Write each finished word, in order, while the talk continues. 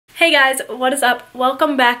Hey guys, what is up?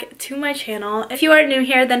 Welcome back to my channel. If you are new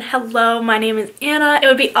here, then hello, my name is Anna. It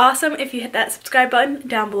would be awesome if you hit that subscribe button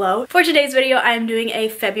down below. For today's video, I am doing a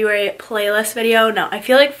February playlist video. Now, I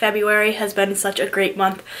feel like February has been such a great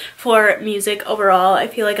month for music overall. I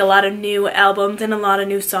feel like a lot of new albums and a lot of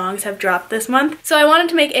new songs have dropped this month. So I wanted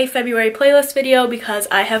to make a February playlist video because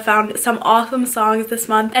I have found some awesome songs this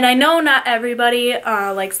month. And I know not everybody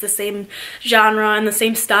likes the same genre and the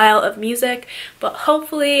same style of music, but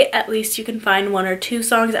hopefully at least you can find one or two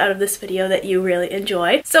songs out of this video that you really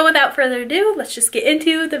enjoy. So without further ado, let's just get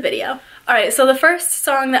into the video. Alright, so the first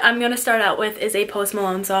song that I'm going to start out with is a Post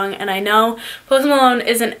Malone song, and I know Post Malone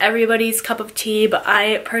isn't everybody's cup of tea, but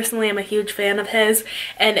I personally am a huge fan of his,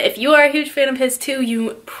 and if you are a huge fan of his too,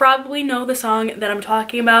 you probably know the song that I'm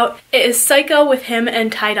talking about. It is Psycho with him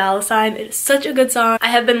and Ty Dolla $ign. It is such a good song. I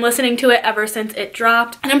have been listening to it ever since it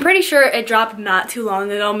dropped, and I'm pretty sure it dropped not too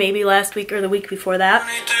long ago, maybe last week or the week before that.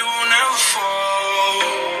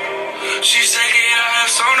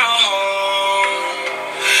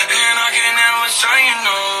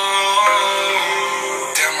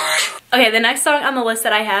 Okay, the next song on the list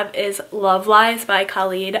that I have is Love Lies by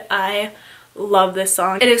Khalid. I love this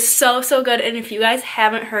song. It is so good, and if you guys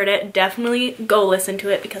haven't heard it, definitely go listen to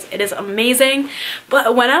it because it is amazing.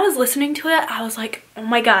 But when I was listening to it, I was like, oh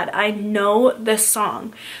my god, I know this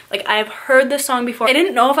song. Like, I've heard this song before. I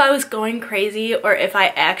didn't know if I was going crazy or if I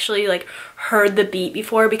actually like heard the beat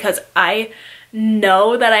before, because I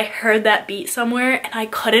know that I heard that beat somewhere and I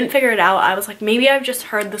couldn't figure it out. I was like, maybe I've just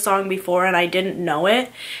heard the song before and I didn't know it,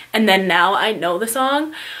 and then now I know the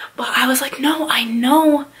song. But I was like, no, I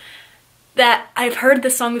know that I've heard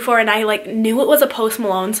this song before, and I like knew it was a Post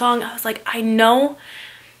Malone song. I was like, I know,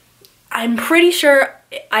 I'm pretty sure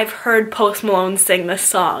I've heard Post Malone sing this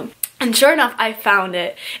song. And sure enough, I found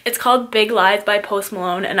it. It's called Big Lies by Post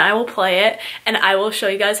Malone, and I will play it and I will show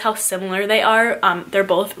you guys how similar they are. They're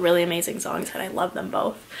both really amazing songs and I love them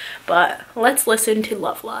both. But let's listen to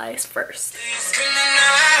Love Lies first.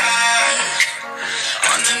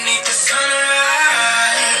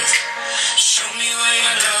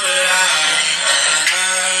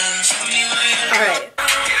 Alright.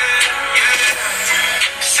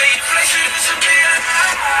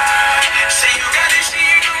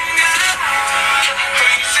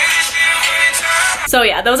 So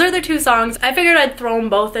yeah, those are the two songs. I figured I'd throw them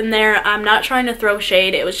both in there. I'm not trying to throw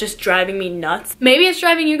shade. It was just driving me nuts. Maybe it's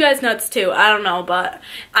driving you guys nuts too. I don't know, but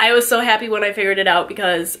I was so happy when I figured it out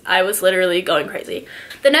because I was literally going crazy.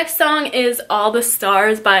 The next song is All the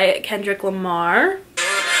Stars by Kendrick Lamar.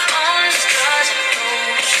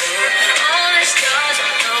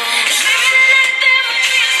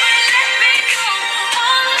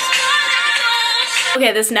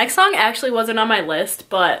 Okay, this next song actually wasn't on my list,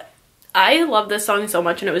 but I love this song so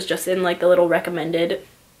much, and it was just in like the little recommended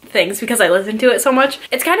things because I listened to it so much.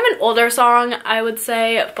 It's kind of an older song, I would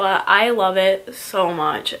say, but I love it so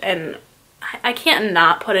much, and I can't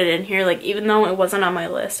not put it in here. Like, even though it wasn't on my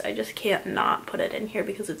list, I just can't not put it in here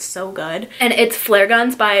because it's so good. And it's Flare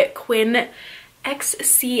Guns by Quinn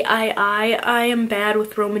XCII. I am bad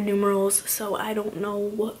with Roman numerals, so I don't know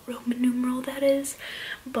what Roman numeral that is,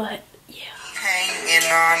 but yeah.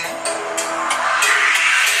 Hanging on.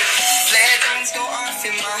 Go off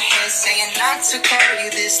in my head saying not to call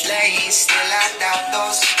you this late. Still I doubt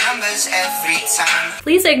those numbers every time.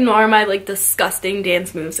 Please ignore my like disgusting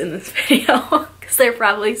dance moves in this video because they're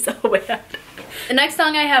probably so bad. The next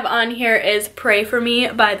song I have on here is Pray For Me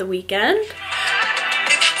by The Weeknd.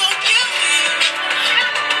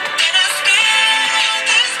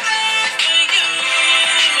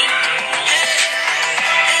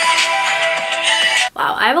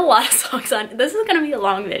 Wow, I have a lot of songs on. This is gonna be a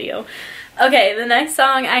long video. Okay, the next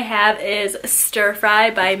song I have is Stir Fry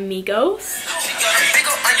by Migos.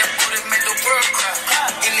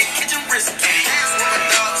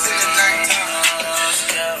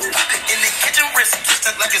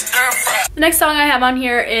 The next song I have on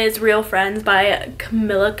here is Real Friends by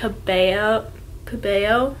Camilla Cabello.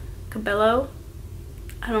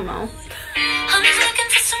 I don't know. I'm just looking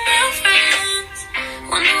for some real friends.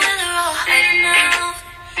 Wonder where they're all hiding now.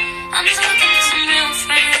 I'm just looking for some real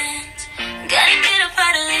friends.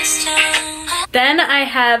 Then I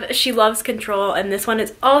have She Loves Control, and this one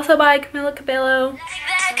is also by Camila Cabello.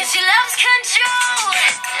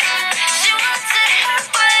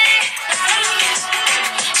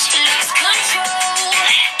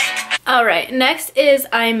 Alright, next is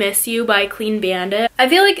I Miss You by Clean Bandit. I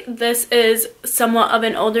feel like this is somewhat of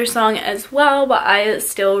an older song as well, but I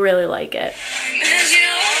still really like it.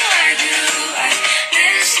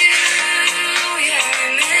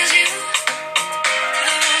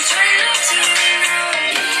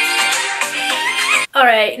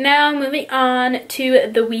 Alright, now moving on to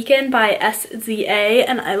The Weeknd by SZA,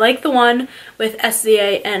 and I like the one with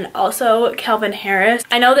SZA and also Calvin Harris.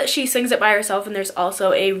 I know that she sings it by herself, and there's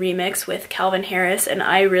also a remix with Calvin Harris, and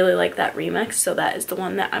I really like that remix, so that is the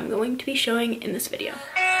one that I'm going to be showing in this video.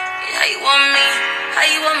 How you want me? How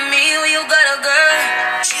you want me when you got a girl?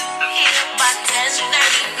 Here by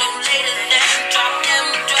 10:30, no later than drop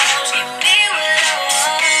them draws, give me what I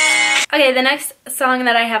want. Okay, the next song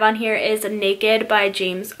that I have on here is Naked by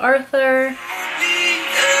James Arthur.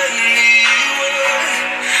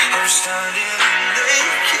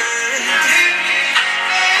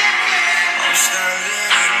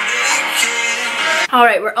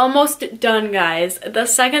 Alright, we're almost done, guys. The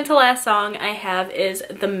second to last song I have is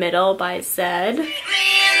The Middle by Zedd.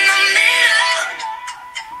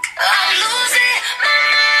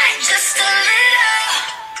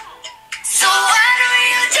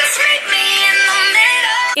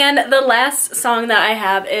 And the last song that I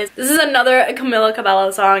have is, this is another Camila Cabello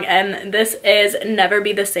song, and this is Never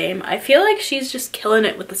Be the Same. I feel like she's just killing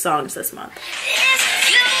it with the songs this month.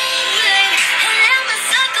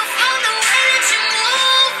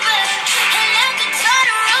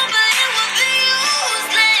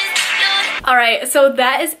 Alright, so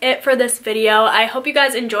that is it for this video. I hope you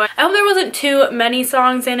guys enjoyed. I hope there wasn't too many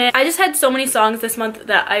songs in it. I just had so many songs this month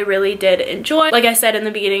that I really did enjoy. Like I said in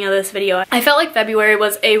the beginning of this video, I felt like February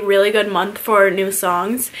was a really good month for new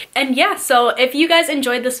songs. And yeah, so if you guys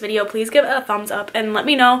enjoyed this video, please give it a thumbs up and let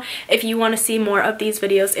me know if you want to see more of these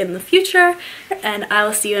videos in the future. And I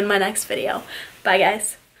will see you in my next video. Bye,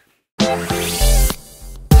 guys.